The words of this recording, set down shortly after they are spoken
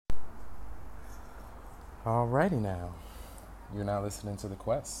Alrighty now. You're now listening to The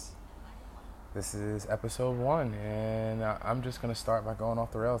Quest. This is episode 1, and I'm just going to start by going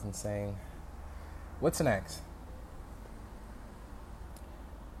off the rails and saying, what's next?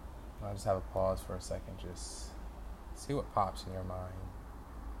 I'll just have a pause for a second, just see what pops in your mind.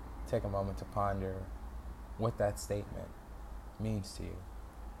 Take a moment to ponder what that statement means to you.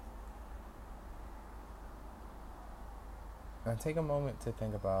 And take a moment to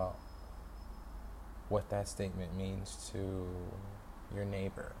think about what that statement means to your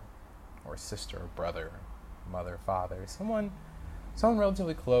neighbor or sister or brother, mother, father, someone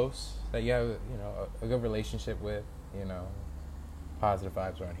relatively close that you have, a good relationship with, positive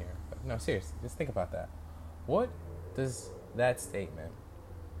vibes around here. But no, seriously, just think about that. What does that statement,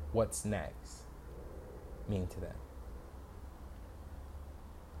 what's next, mean to them?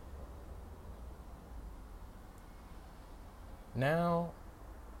 Now,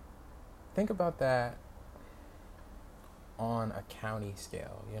 think about that on a county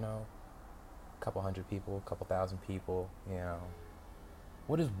scale, a couple hundred people, a couple thousand people,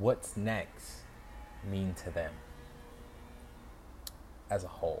 What does what's next mean to them as a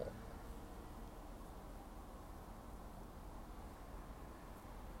whole?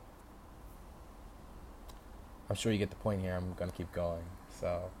 I'm sure you get the point here. I'm going to keep going.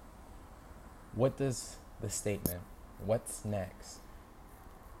 So, what does the statement, what's next,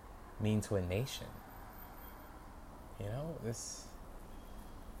 mean to a nation? This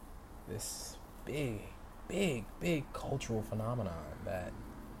big cultural phenomenon that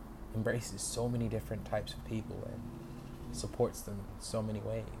embraces so many different types of people and supports them in so many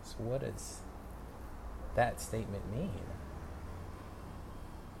ways. What does that statement mean?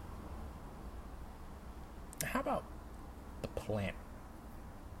 How about the planet?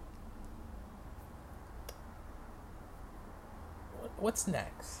 What's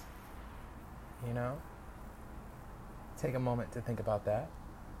next? Take a moment to think about that.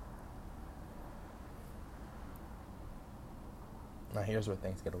 Now here's where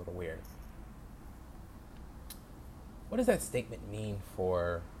things get a little weird. What does that statement mean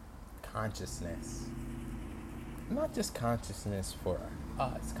for consciousness? Not just consciousness for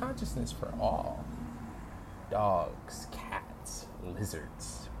us, consciousness for all. Dogs, cats,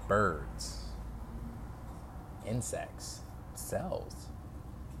 lizards, birds, insects, cells.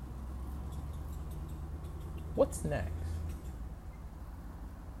 What's next?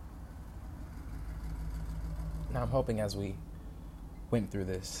 Now I'm hoping as we went through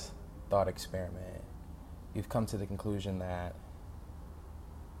this thought experiment, you've come to the conclusion that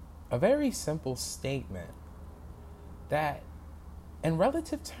a very simple statement that in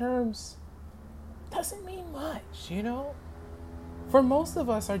relative terms doesn't mean much, For most of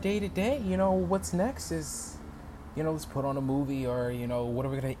us, our day-to-day, what's next is, let's put on a movie or, what are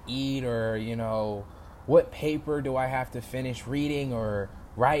we going to eat or, what paper do I have to finish reading or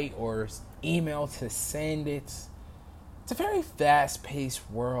write or email to send? It's a very fast-paced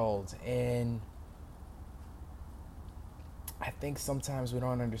world, and I think sometimes we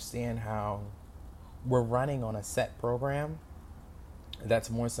don't understand how we're running on a set program that's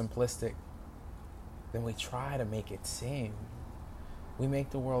more simplistic than we try to make it seem. We make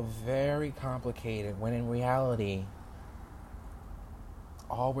the world very complicated when in reality,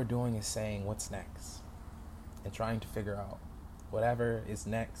 all we're doing is saying what's next and trying to figure out whatever is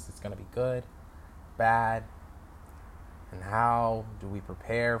next. It's going to be good, bad, and how do we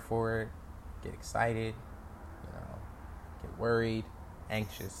prepare for it, get excited, get worried,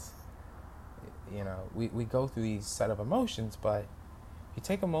 anxious. We go through these set of emotions, but you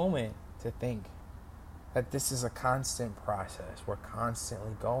take a moment to think that this is a constant process. We're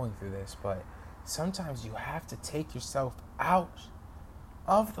constantly going through this, but sometimes you have to take yourself out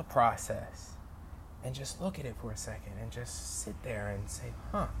of the process and just look at it for a second and just sit there and say,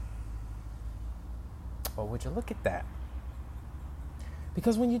 well, would you look at that?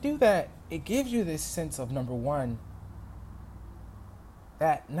 Because when you do that, it gives you this sense of, number one,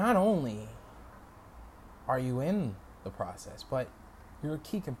 that not only are you in the process, but you're a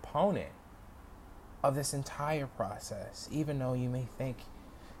key component of this entire process, even though you may think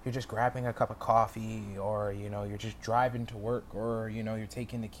you're just grabbing a cup of coffee or, you're just driving to work or, you're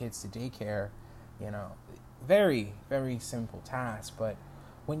taking the kids to daycare, very, very simple task. But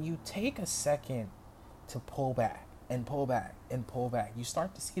when you take a second to pull back and pull back and pull back, you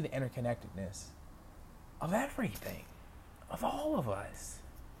start to see the interconnectedness of everything, of all of us,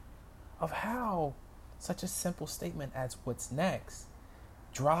 of how such a simple statement as what's next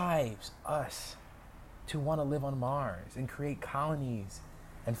drives us to want to live on Mars and create colonies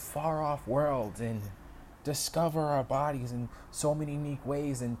and far off worlds and discover our bodies in so many unique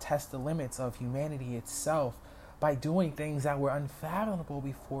ways and test the limits of humanity itself by doing things that were unfathomable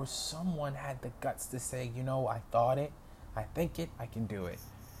before someone had the guts to say, you know, I thought it, I think it, I can do it.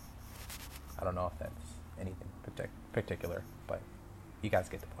 I don't know if that's anything particular, but you guys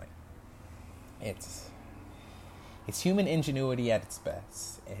get the point. It's human ingenuity at its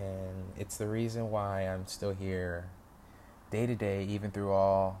best, and it's the reason why I'm still here day to day, even through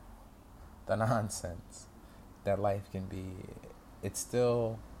all the nonsense that life can be. It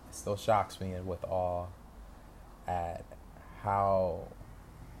still shocks me and with awe at how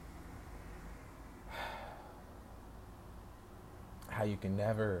you can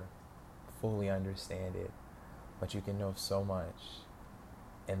never fully understand it, but you can know so much.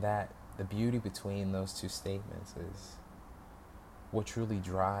 And that the beauty between those two statements is what truly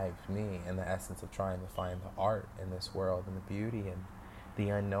drives me in the essence of trying to find the art in this world and the beauty and the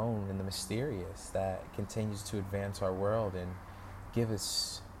unknown and the mysterious that continues to advance our world and give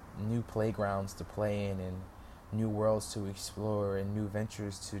us new playgrounds to play in and new worlds to explore and new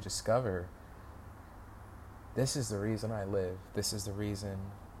ventures to discover. This is the reason I live. This is the reason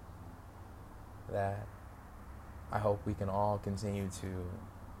that I hope we can all continue to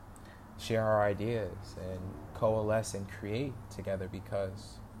share our ideas and coalesce and create together,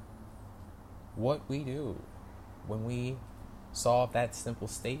 because what we do when we solve that simple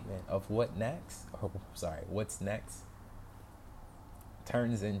statement of what's next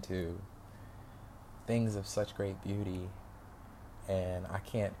turns into things of such great beauty. And I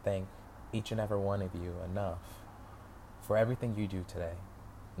can't thank each and every one of you enough for everything you do today,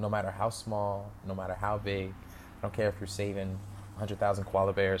 no matter how small, no matter how big. I don't care if you're saving 100,000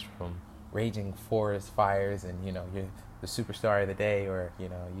 koala bears from raging forest fires and, you know, you're the superstar of the day, or, you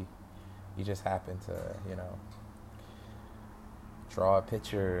know, you just happen to, you know, draw a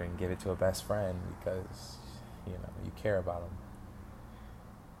picture and give it to a best friend because, you know, you care about them.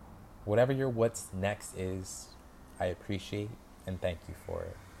 Whatever your what's next is, I appreciate and thank you for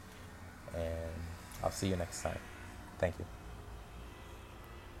it. And I'll see you next time. Thank you.